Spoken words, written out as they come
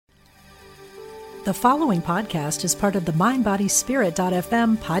The following podcast is part of the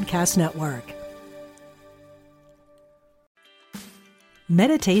MindBodySpirit.fm podcast network.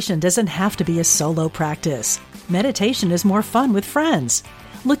 Meditation doesn't have to be a solo practice. Meditation is more fun with friends.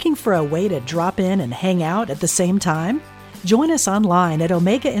 Looking for a way to drop in and hang out at the same time? Join us online at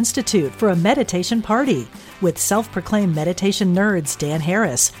Omega Institute for a meditation party with self-proclaimed meditation nerds Dan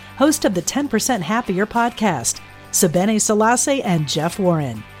Harris, host of the 10% Happier podcast, Sebene Selassie, and Jeff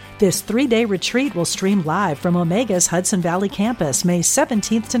Warren. This 3-day retreat will stream live from Omega's Hudson Valley campus May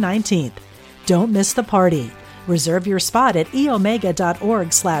 17th to 19th. Don't miss the party. Reserve your spot at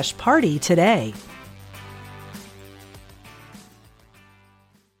eomega.org/party today.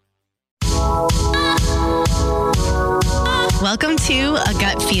 Welcome to A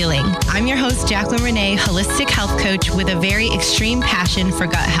Gut Feeling. I'm your host, Jacqueline Renee, holistic health coach with a very extreme passion for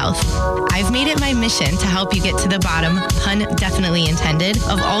gut health. I've made it my mission to help you get to the bottom, pun definitely intended,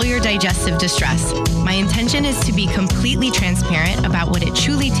 of all your digestive distress. My intention is to be completely transparent about what it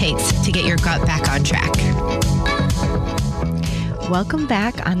truly takes to get your gut back on track. Welcome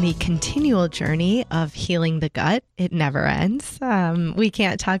back on the continual journey of healing the gut. It never ends. We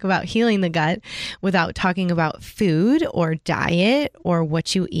can't talk about healing the gut without talking about food or diet or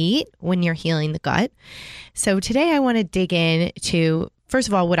what you eat when you're healing the gut. So today I want to dig into, first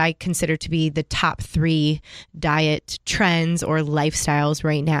of all, what I consider to be the top 3 diet trends or lifestyles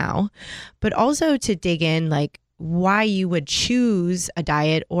right now, but also to dig in why you would choose a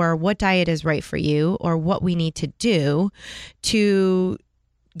diet or what diet is right for you or what we need to do to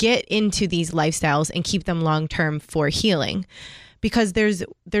get into these lifestyles and keep them long-term for healing. Because there's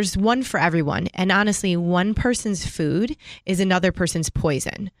one for everyone. And honestly, one person's food is another person's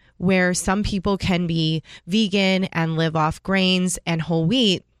poison, where some people can be vegan and live off grains and whole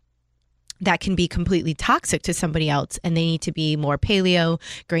wheat. That can be completely toxic to somebody else, and they need to be more paleo,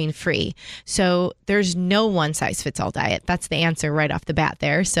 grain-free. So there's no one-size-fits-all diet. That's the answer right off the bat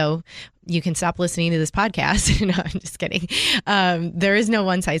there. So you can stop listening to this podcast. No, I'm just kidding. There is no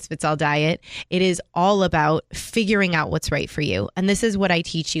one-size-fits-all diet. It is all about figuring out what's right for you. And this is what I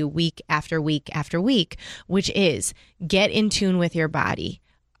teach you week after week after week, which is get in tune with your body.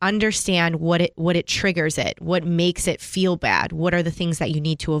 Understand what it triggers it, what makes it feel bad, what are the things that you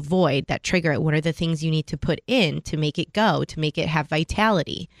need to avoid that trigger it, what are the things you need to put in to make it go, to make it have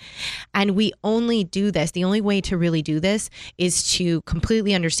vitality. And we only do this, the only way to really do this is to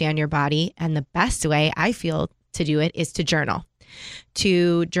completely understand your body. And the best way I feel to do it is to journal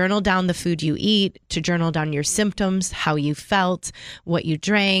down the food you eat, to journal down your symptoms, how you felt, what you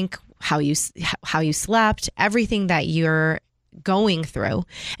drank, how you slept, everything that you're going through.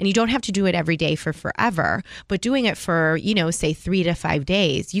 And you don't have to do it every day for forever, but doing it for, say 3 to 5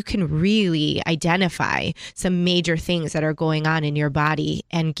 days, you can really identify some major things that are going on in your body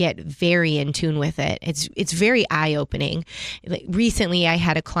and get very in tune with it. It's very eye-opening. Recently, I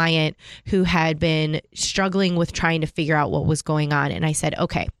had a client who had been struggling with trying to figure out what was going on. And I said,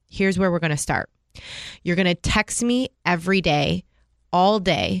 okay, here's where we're going to start. You're going to text me every day, all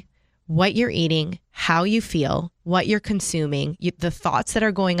day, what you're eating, how you feel, what you're consuming, the thoughts that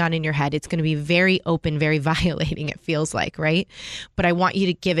are going on in your head. It's going to be very open, very violating, it feels like, right? But I want you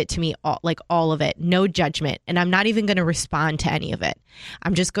to give it to me all of it, no judgment. And I'm not even going to respond to any of it.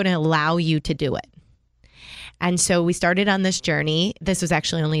 I'm just going to allow you to do it. And so we started on this journey. This was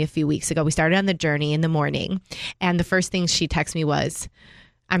actually only a few weeks ago. We started on the journey in the morning. And the first thing she texted me was,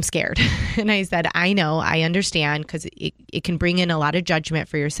 I'm scared. And I said, I know, I understand, because it can bring in a lot of judgment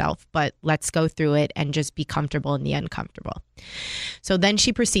for yourself, but let's go through it and just be comfortable in the uncomfortable. So then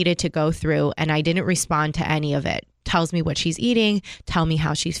she proceeded to go through, and I didn't respond to any of it. Tells me what she's eating, tell me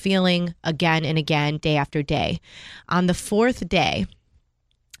how she's feeling, again and again, day after day. On the 4th day,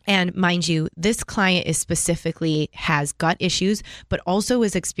 and mind you, this client has gut issues, but also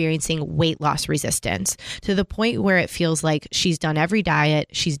is experiencing weight loss resistance to the point where it feels like she's done every diet,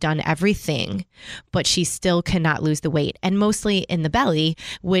 she's done everything, but she still cannot lose the weight, and mostly in the belly,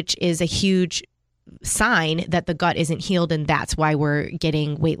 which is a huge sign that the gut isn't healed, and that's why we're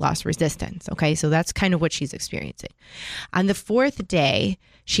getting weight loss resistance. Okay, so that's kind of what she's experiencing. On the 4th day,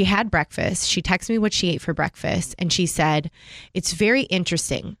 she had breakfast. She texted me what she ate for breakfast, and she said, it's very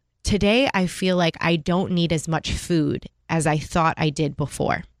interesting. Today, I feel like I don't need as much food as I thought I did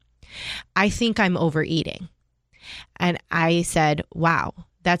before. I think I'm overeating. And I said, wow,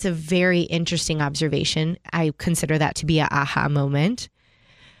 that's a very interesting observation. I consider that to be an aha moment.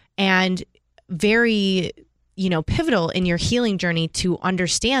 And very, pivotal in your healing journey to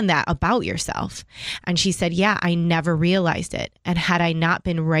understand that about yourself. And she said, yeah, I never realized it. And had I not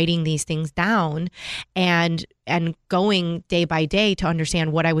been writing these things down and going day by day to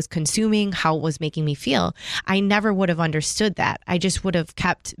understand what I was consuming, how it was making me feel, I never would have understood that. I just would have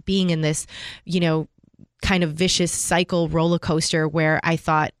kept being in this, kind of vicious cycle roller coaster where I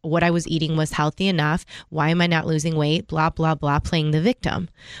thought what I was eating was healthy enough. Why am I not losing weight? Blah, blah, blah, playing the victim.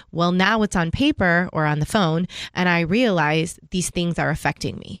 Well, now it's on paper or on the phone, and I realize these things are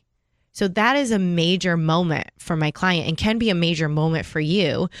affecting me. So that is a major moment for my client and can be a major moment for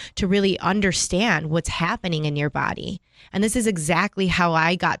you to really understand what's happening in your body. And this is exactly how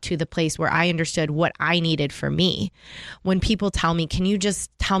I got to the place where I understood what I needed for me. When people tell me, can you just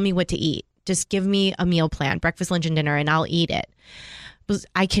tell me what to eat? Just give me a meal plan, breakfast, lunch, and dinner, and I'll eat it.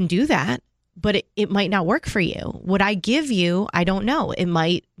 I can do that, but it might not work for you. What I give you, I don't know. It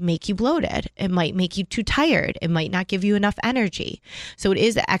might make you bloated. It might make you too tired. It might not give you enough energy. So it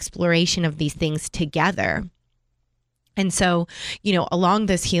is an exploration of these things together. And so, along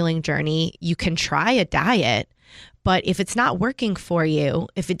this healing journey, you can try a diet, but if it's not working for you,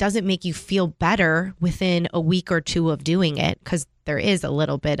 if it doesn't make you feel better within a week or two of doing it, because there is a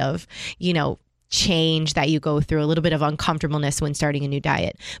little bit of, change that you go through, a little bit of uncomfortableness when starting a new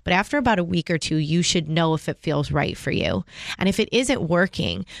diet. But after about a week or two, you should know if it feels right for you. And if it isn't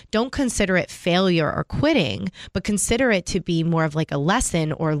working, don't consider it failure or quitting, but consider it to be more of like a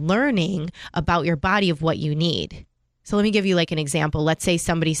lesson or learning about your body of what you need. So let me give you like an example. Let's say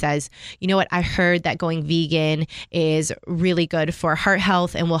somebody says, you know what, I heard that going vegan is really good for heart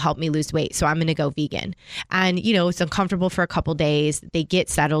health and will help me lose weight. So I'm going to go vegan. And, it's uncomfortable for a couple days. They get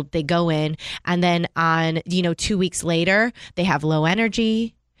settled, they go in. And then on, 2 weeks later, they have low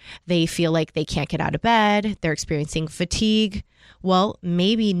energy. They feel like they can't get out of bed. They're experiencing fatigue. Well,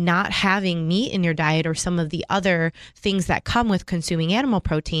 maybe not having meat in your diet or some of the other things that come with consuming animal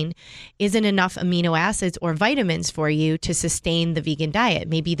protein isn't enough amino acids or vitamins for you to sustain the vegan diet.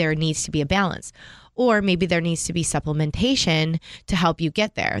 Maybe there needs to be a balance, or maybe there needs to be supplementation to help you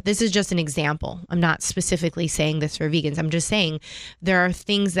get there. This is just an example. I'm not specifically saying this for vegans. I'm just saying there are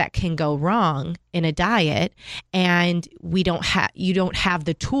things that can go wrong in a diet, and you don't have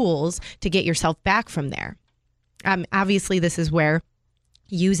the tools to get yourself back from there. Obviously, this is where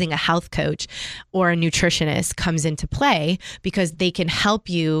using a health coach or a nutritionist comes into play, because they can help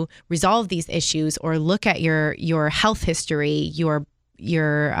you resolve these issues or look at your health history, your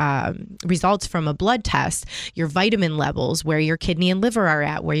results from a blood test, your vitamin levels, where your kidney and liver are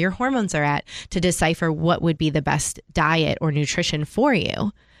at, where your hormones are at, to decipher what would be the best diet or nutrition for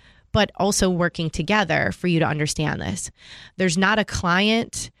you. But also working together for you to understand this. There's not a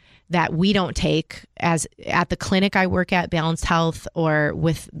client that we don't take, as at the clinic I work at, Balanced Health, or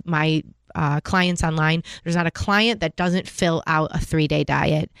with my clients online. There's not a client that doesn't fill out a 3-day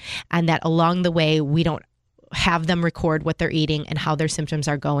diet, and that along the way, we don't have them record what they're eating and how their symptoms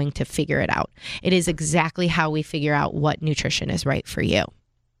are going to figure it out. It is exactly how we figure out what nutrition is right for you.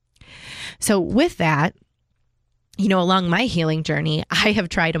 So with that, along my healing journey, I have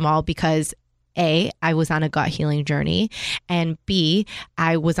tried them all because A, I was on a gut healing journey, and B,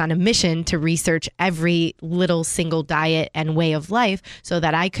 I was on a mission to research every little single diet and way of life so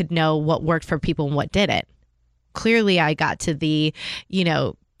that I could know what worked for people and what didn't. Clearly, I got to the,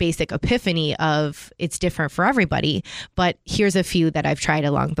 basic epiphany of it's different for everybody, but here's a few that I've tried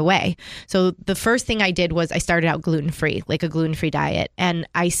along the way. So the first thing I did was I started out gluten-free, like a gluten-free diet. And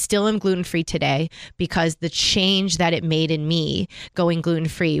I still am gluten-free today because the change that it made in me going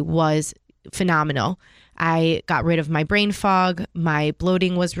gluten-free was phenomenal. I got rid of my brain fog. My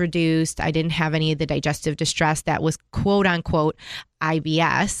bloating was reduced. I didn't have any of the digestive distress that was quote unquote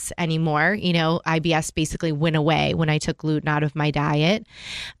IBS anymore. IBS basically went away when I took gluten out of my diet.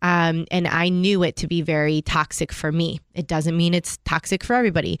 And I knew it to be very toxic for me. It doesn't mean it's toxic for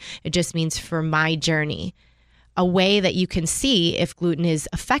everybody. It just means for my journey. A way that you can see if gluten is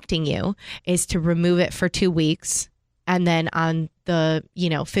affecting you is to remove it for 2 weeks. And then on the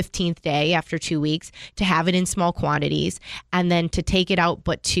 15th day after 2 weeks, to have it in small quantities, and then to take it out,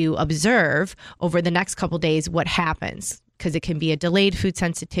 but to observe over the next couple of days what happens. Because it can be a delayed food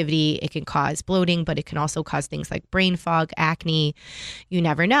sensitivity, it can cause bloating, but it can also cause things like brain fog, acne. You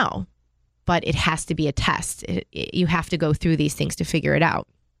never know, but it has to be a test. You have to go through these things to figure it out.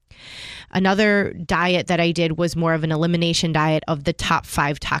 Another diet that I did was more of an elimination diet of the top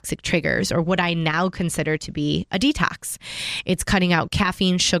 5 toxic triggers, or what I now consider to be a detox. It's cutting out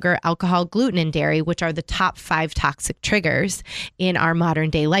caffeine, sugar, alcohol, gluten, and dairy, which are the top 5 toxic triggers in our modern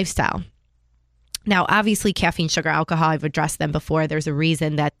day lifestyle. Now, obviously, caffeine, sugar, alcohol, I've addressed them before. There's a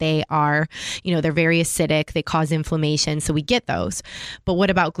reason that they are, they're very acidic. They cause inflammation. So we get those. But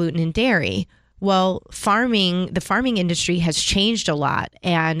what about gluten and dairy? Well, the farming industry has changed a lot.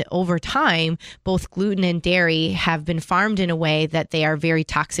 And over time, both gluten and dairy have been farmed in a way that they are very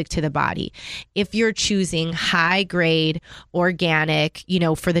toxic to the body. If you're choosing high grade, organic,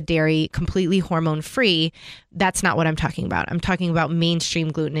 for the dairy, completely hormone free, that's not what I'm talking about. I'm talking about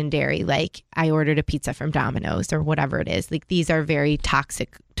mainstream gluten and dairy. Like I ordered a pizza from Domino's or whatever it is. Like these are very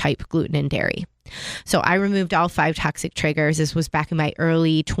toxic type gluten and dairy. So I removed all 5 toxic triggers. This was back in my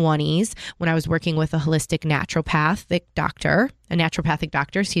early 20s when I was working with a holistic naturopathic doctor, and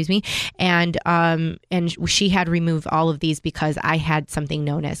she had removed all of these because I had something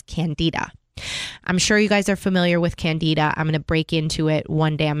known as candida. I'm sure you guys are familiar with candida. I'm going to break into it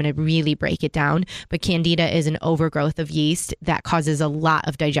one day. I'm going to really break it down. But candida is an overgrowth of yeast that causes a lot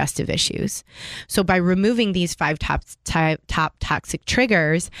of digestive issues. So by removing these 5 top toxic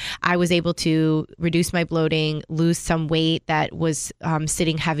triggers, I was able to reduce my bloating, lose some weight that was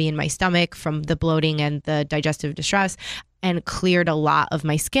sitting heavy in my stomach from the bloating and the digestive distress, and cleared a lot of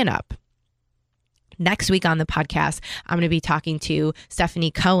my skin up. Next week on the podcast, I'm going to be talking to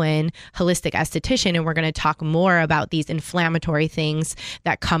Stephanie Cohen, holistic esthetician, and we're going to talk more about these inflammatory things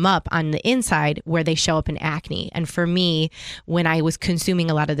that come up on the inside where they show up in acne. And for me, when I was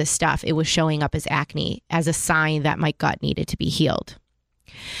consuming a lot of this stuff, it was showing up as acne, as a sign that my gut needed to be healed.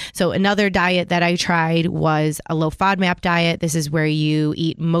 So another diet that I tried was a low FODMAP diet. This is where you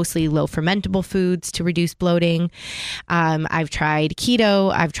eat mostly low fermentable foods to reduce bloating. I've tried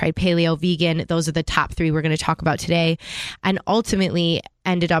keto. I've tried paleo, vegan. Those are the top 3 we're going to talk about today. And ultimately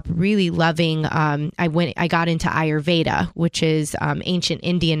ended up really loving, I got into Ayurveda, which is ancient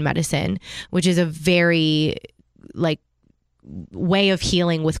Indian medicine, which is a very way of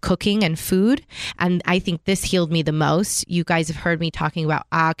healing with cooking and food. And I think this healed me the most. You guys have heard me talking about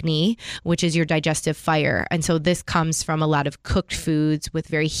Agni, which is your digestive fire. And so this comes from a lot of cooked foods with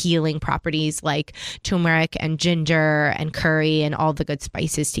very healing properties like turmeric and ginger and curry and all the good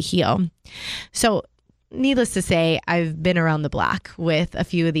spices to heal. So needless to say, I've been around the block with a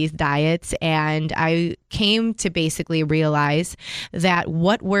few of these diets, and I came to basically realize that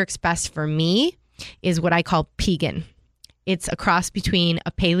what works best for me is what I call pegan. It's a cross between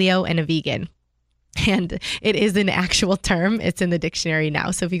a paleo and a vegan. And it is an actual term. It's in the dictionary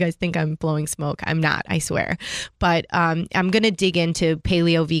now. So if you guys think I'm blowing smoke, I'm not, I swear. But I'm going to dig into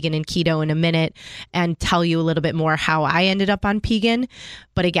paleo, vegan, and keto in a minute and tell you a little bit more how I ended up on pegan.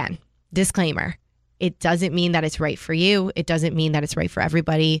 But again, disclaimer, it doesn't mean that it's right for you. It doesn't mean that it's right for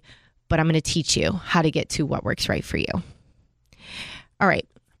everybody. But I'm going to teach you how to get to what works right for you. All right.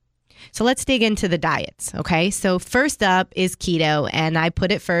 So let's dig into the diets, okay? So first up is keto, and I put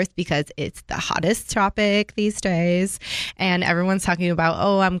it first because it's the hottest topic these days, and everyone's talking about,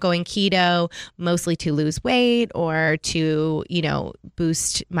 I'm going keto mostly to lose weight or to,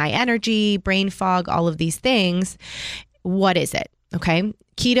 boost my energy, brain fog, all of these things. What is it, okay?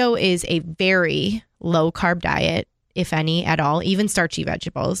 Keto is a very low carb diet, if any at all, even starchy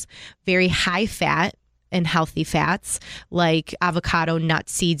vegetables, very high fat and healthy fats like avocado,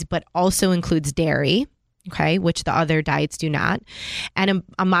 nuts, seeds, but also includes dairy, okay, which the other diets do not, and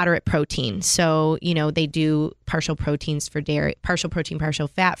a moderate protein. So, they do partial proteins for dairy, partial protein, partial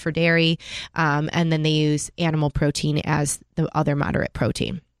fat for dairy, and then they use animal protein as the other moderate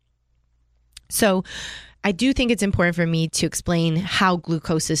protein. So I do think it's important for me to explain how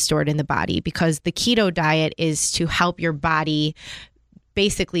glucose is stored in the body, because the keto diet is to help your body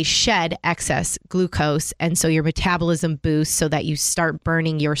basically shed excess glucose. And so your metabolism boosts so that you start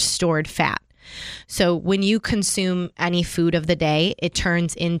burning your stored fat. So when you consume any food of the day, it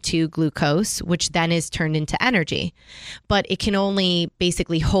turns into glucose, which then is turned into energy. But it can only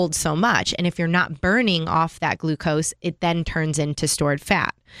basically hold so much. And if you're not burning off that glucose, it then turns into stored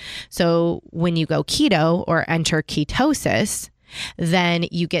fat. So when you go keto or enter ketosis, then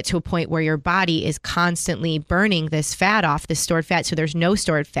you get to a point where your body is constantly burning this fat off, this stored fat. So there's no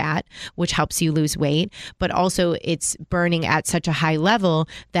stored fat, which helps you lose weight, but also it's burning at such a high level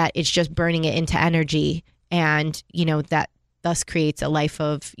that it's just burning it into energy. And, that thus creates a life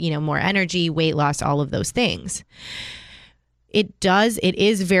of, more energy, weight loss, all of those things. It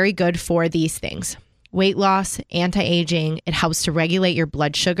is very good for these things. Weight loss, anti-aging. It helps to regulate your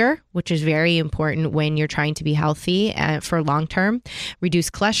blood sugar, which is very important when you're trying to be healthy for long term. Reduce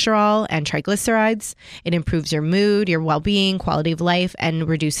cholesterol and triglycerides. It improves your mood, your well-being, quality of life, and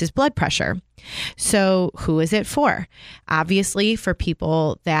reduces blood pressure. So who is it for? Obviously for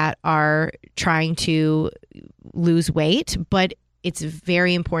people that are trying to lose weight, but it's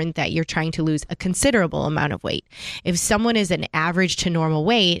very important that you're trying to lose a considerable amount of weight. If someone is an average to normal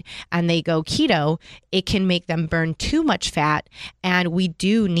weight and they go keto, it can make them burn too much fat. And we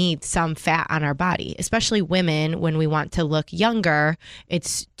do need some fat on our body, especially women. When we want to look younger,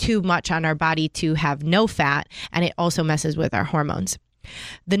 it's too much on our body to have no fat. And it also messes with our hormones.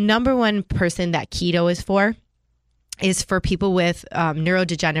 The number one person that keto is for people with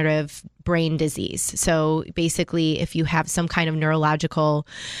neurodegenerative brain disease. So basically, if you have some kind of neurological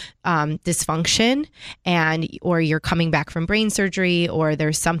dysfunction or you're coming back from brain surgery or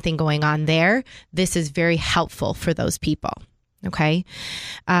there's something going on there, this is very helpful for those people. Okay.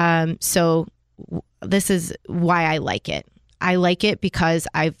 So this is why I like it. I like it because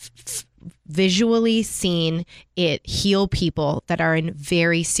I've visually seen it heal people that are in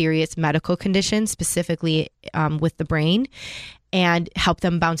very serious medical conditions, specifically with the brain, and help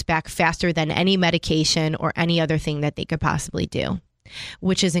them bounce back faster than any medication or any other thing that they could possibly do,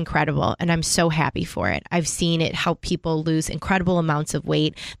 which is incredible. And I'm so happy for it. I've seen it help people lose incredible amounts of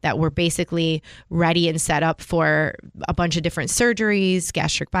weight that were basically ready and set up for a bunch of different surgeries,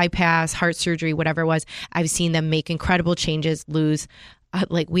 gastric bypass, heart surgery, whatever it was. I've seen them make incredible changes, lose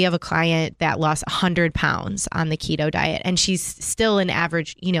like we have a client that lost 100 pounds on the keto diet, and she's still an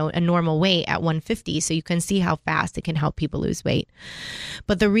average, a normal weight at 150. So you can see how fast it can help people lose weight.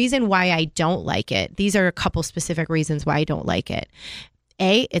 But the reason why I don't like it, these are a couple specific reasons why I don't like it.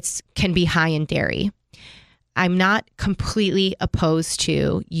 A, it can be high in dairy. I'm not completely opposed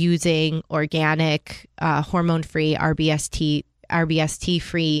to using organic, hormone-free,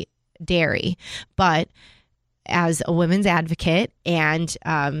 RBST-free dairy, but as a women's advocate and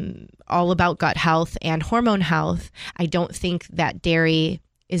all about gut health and hormone health, I don't think that dairy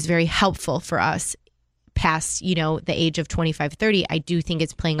is very helpful for us past, the age of 25, 30. I do think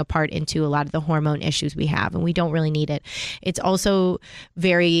it's playing a part into a lot of the hormone issues we have, and we don't really need it. It's also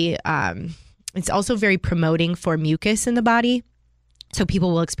very promoting for mucus in the body. So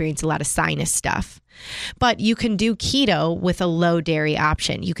people will experience a lot of sinus stuff. But you can do keto with a low dairy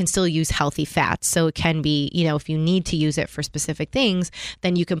option. You can still use healthy fats. So it can be, if you need to use it for specific things,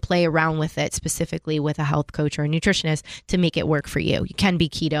 then you can play around with it specifically with a health coach or a nutritionist to make it work for you. You can be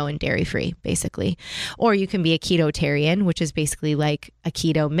keto and dairy free, basically. Or you can be a ketotarian, which is basically like a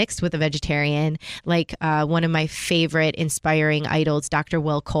keto mixed with a vegetarian. Like one of my favorite inspiring idols, Dr.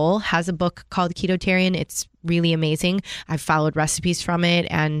 Will Cole, has a book called Ketotarian. It's really amazing. I've followed recipes from it,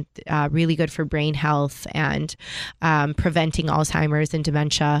 and really good for brain health and preventing Alzheimer's and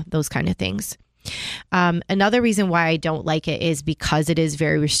dementia, those kind of things. Another reason why I don't like it is because it is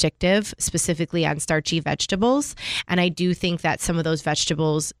very restrictive, specifically on starchy vegetables. And I do think that some of those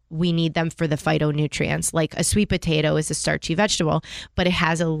vegetables, we need them for the phytonutrients. Like a sweet potato is a starchy vegetable, but it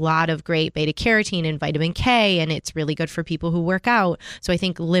has a lot of great beta carotene and vitamin K, and it's really good for people who work out. So I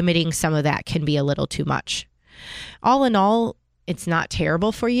think limiting some of that can be a little too much. All in all, it's not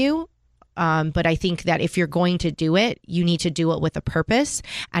terrible for you. But I think that if you're going to do it, you need to do it with a purpose,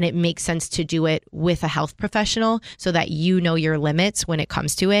 and it makes sense to do it with a health professional so that you know your limits when it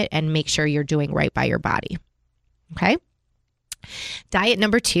comes to it and make sure you're doing right by your body. Okay. Diet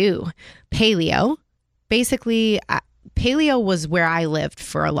number 2, paleo. Basically, paleo was where I lived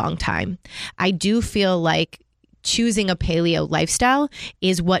for a long time. I do feel like choosing a paleo lifestyle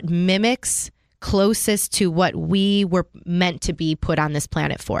is what mimics closest to what we were meant to be put on this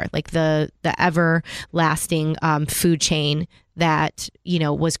planet for, like the everlasting food chain that,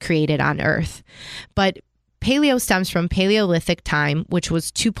 was created on Earth. But paleo stems from Paleolithic time, which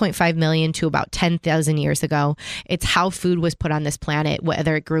was 2.5 million to about 10,000 years ago. It's how food was put on this planet,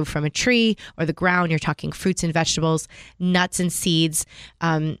 whether it grew from a tree or the ground. You're talking fruits and vegetables, nuts and seeds,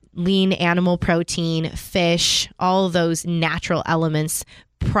 lean animal protein, fish, all of those natural elements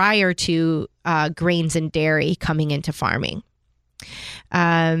prior to grains and dairy coming into farming.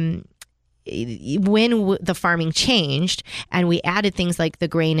 When the farming changed and we added things like the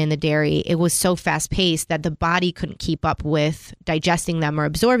grain and the dairy, it was so fast paced that the body couldn't keep up with digesting them or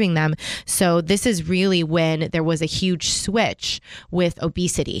absorbing them. So this is really when there was a huge switch with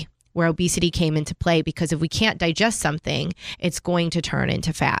obesity, where obesity came into play, because if we can't digest something, it's going to turn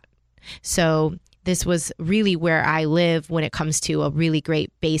into fat. So this was really where I live when it comes to a really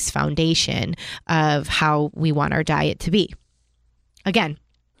great base foundation of how we want our diet to be. Again,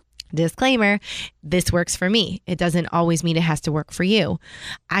 disclaimer, this works for me. It doesn't always mean it has to work for you.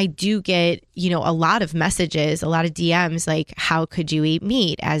 I do get, a lot of messages, a lot of DMs, like, how could you eat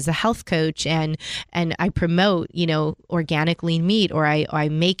meat as a health coach? And I promote, organic lean meat, or I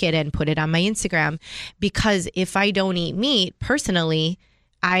make it and put it on my Instagram, because if I don't eat meat personally,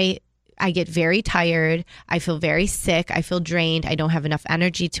 I I get very tired. I feel very sick. I feel drained. I don't have enough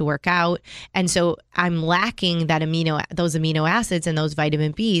energy to work out. And so I'm lacking those amino acids and those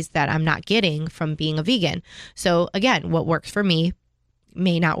vitamin Bs that I'm not getting from being a vegan. So again, what works for me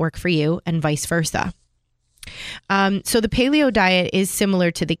may not work for you, and vice versa. So the paleo diet is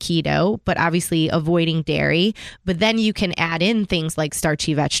similar to the keto, but obviously avoiding dairy. But then you can add in things like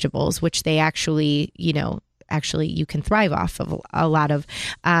starchy vegetables, which they actually you can thrive off of a lot of.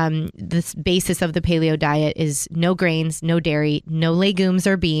 This basis of the paleo diet is no grains, no dairy, no legumes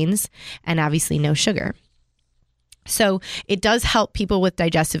or beans, and obviously no sugar. So it does help people with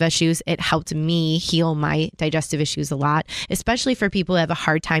digestive issues. It helped me heal my digestive issues a lot, especially for people who have a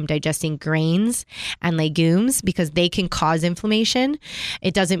hard time digesting grains and legumes because they can cause inflammation.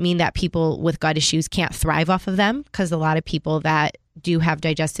 It doesn't mean that people with gut issues can't thrive off of them, because a lot of people that do have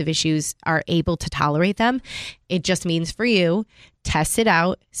digestive issues are able to tolerate them. It just means for you, test it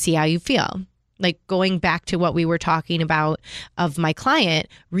out, see how you feel. Like going back to what we were talking about of my client,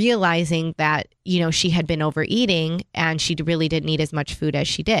 realizing that, she had been overeating and she really didn't eat as much food as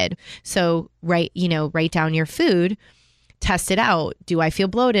she did. So write down your food, test it out. Do I feel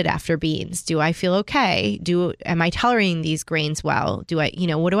bloated after beans? Do I feel okay? Am I tolerating these grains well?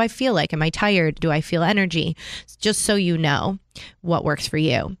 What do I feel like? Am I tired? Do I feel energy? Just so you know what works for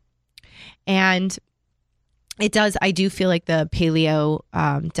you. And I do feel like the paleo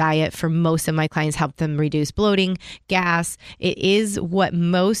diet for most of my clients helped them reduce bloating, gas. It is what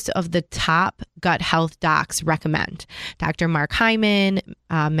most of the top gut health docs recommend. Dr. Mark Hyman,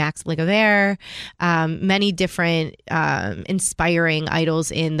 Max Ligavere, many different inspiring idols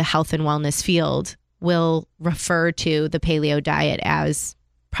in the health and wellness field will refer to the paleo diet as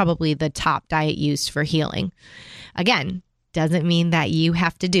probably the top diet used for healing. Again, doesn't mean that you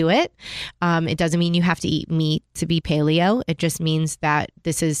have to do it. It doesn't mean you have to eat meat to be paleo. It just means that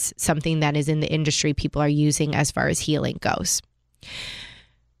this is something that is in the industry people are using as far as healing goes.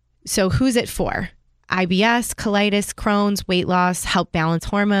 So who's it for? IBS, colitis, Crohn's, weight loss, help balance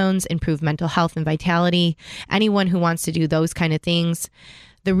hormones, improve mental health and vitality. Anyone who wants to do those kind of things.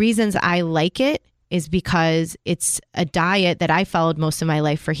 The reasons I like it is because it's a diet that I followed most of my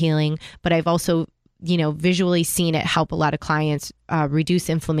life for healing, but I've also visually seen it help a lot of clients reduce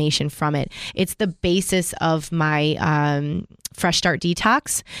inflammation from it. It's the basis of my Fresh Start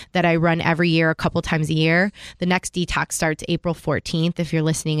Detox that I run every year, a couple times a year. The next detox starts April 14th if you're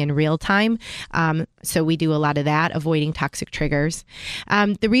listening in real time. So we do a lot of that, avoiding toxic triggers.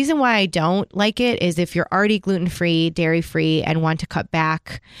 The reason why I don't like it is if you're already gluten-free, dairy-free, and want to cut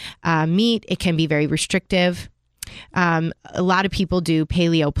back meat, it can be very restrictive. A lot of people do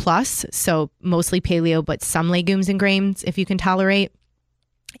paleo plus, so mostly paleo, but some legumes and grains if you can tolerate,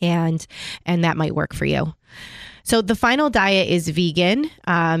 and that might work for you. So the final diet is vegan.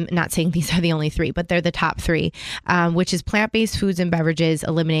 Not saying these are the only three, but they're the top three, which is plant-based foods and beverages,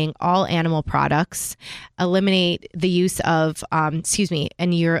 eliminating all animal products, eliminate the use of,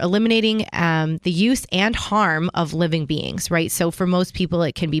 and you're eliminating the use and harm of living beings, right? So for most people,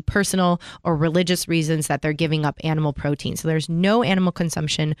 it can be personal or religious reasons that they're giving up animal protein. So there's no animal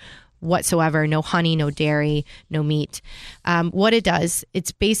consumption whatsoever, no honey, no dairy, no meat. What it does,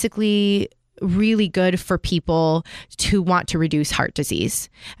 it's basically really good for people who want to reduce heart disease.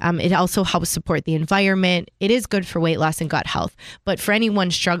 It also helps support the environment. It is good for weight loss and gut health. But for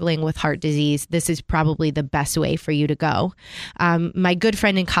anyone struggling with heart disease, this is probably the best way for you to go. My good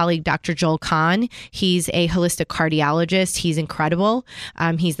friend and colleague, Dr. Joel Kahn, he's a holistic cardiologist. He's incredible.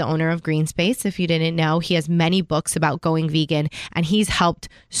 He's the owner of GreenSpace. If you didn't know, he has many books about going vegan, and he's helped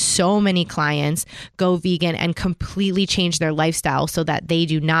so many clients go vegan and completely change their lifestyle so that they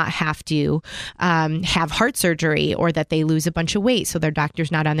do not have to have heart surgery or that they lose a bunch of weight so their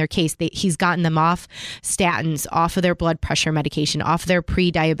doctor's not on their case. He's gotten them off statins, off of their blood pressure medication, off their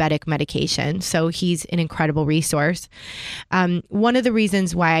pre-diabetic medication. So he's an incredible resource. One of the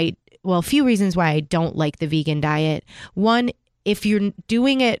reasons why, a few reasons why I don't like the vegan diet. One, if you're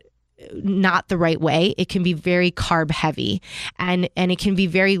doing it not the right way, it can be very carb heavy, and it can be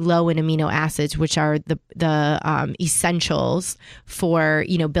very low in amino acids, which are the essentials for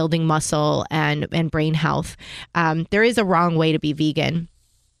building muscle and brain health. There is a wrong way to be vegan.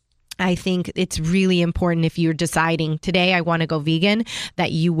 I think it's really important if you're deciding today I want to go vegan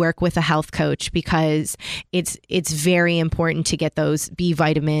that you work with a health coach, because it's very important to get those B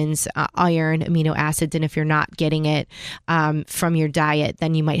vitamins, iron, amino acids. And if you're not getting it from your diet,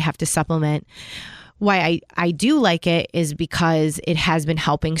 then you might have to supplement. why I do like it is because it has been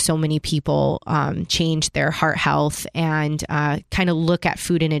helping so many people change their heart health and kind of look at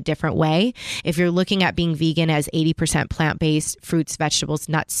food in a different way. If you're looking at being vegan as 80% plant-based, fruits, vegetables,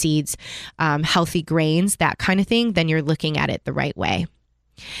 nuts, seeds, healthy grains, that kind of thing, then you're looking at it the right way.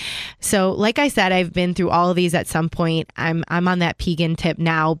 So like I said, I've been through all of these at some point. I'm on that Pegan tip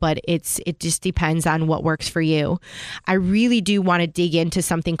now, but it just depends on what works for you. I really do want to dig into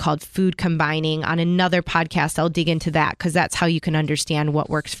something called food combining. On another podcast, I'll dig into that because that's how you can understand what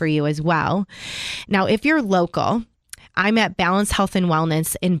works for you as well. Now, if you're local, I'm at Balance Health and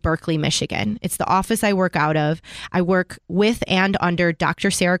Wellness in Berkeley, Michigan. It's the office I work out of. I work with and under Dr.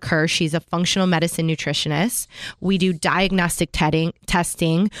 Sarah Kerr. She's a functional medicine nutritionist. We do diagnostic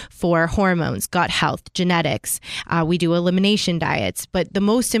testing for hormones, gut health, genetics. We do elimination diets. But the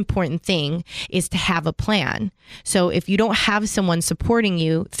most important thing is to have a plan. So if you don't have someone supporting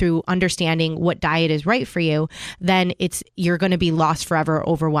you through understanding what diet is right for you, then you're going to be lost forever,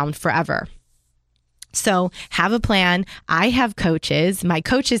 overwhelmed forever. So have a plan. I have coaches. My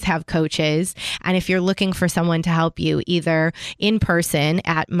coaches have coaches. And if you're looking for someone to help you either in person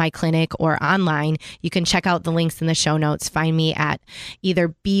at my clinic or online, you can check out the links in the show notes. Find me at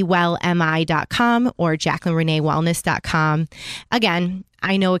either bewellmi.com or JacquelineReneeWellness.com. Again,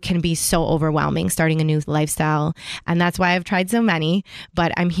 I know it can be so overwhelming starting a new lifestyle, and that's why I've tried so many,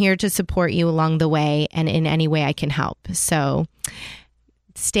 but I'm here to support you along the way and in any way I can help. So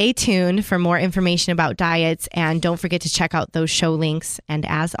stay tuned for more information about diets, and don't forget to check out those show links. And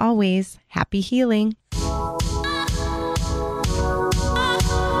as always, happy healing.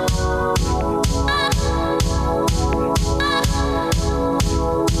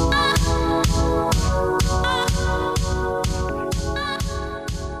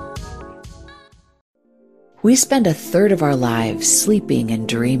 We spend a third of our lives sleeping and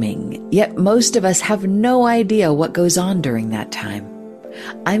dreaming, yet most of us have no idea what goes on during that time.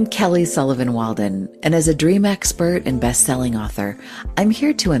 I'm Kelly Sullivan Walden, and as a dream expert and best-selling author, I'm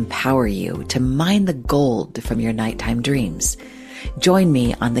here to empower you to mine the gold from your nighttime dreams. Join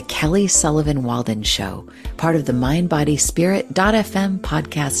me on the Kelly Sullivan Walden Show, part of the MindBodySpirit.fm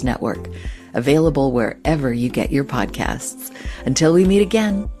podcast network, available wherever you get your podcasts. Until we meet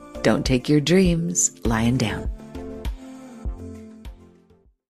again, don't take your dreams lying down.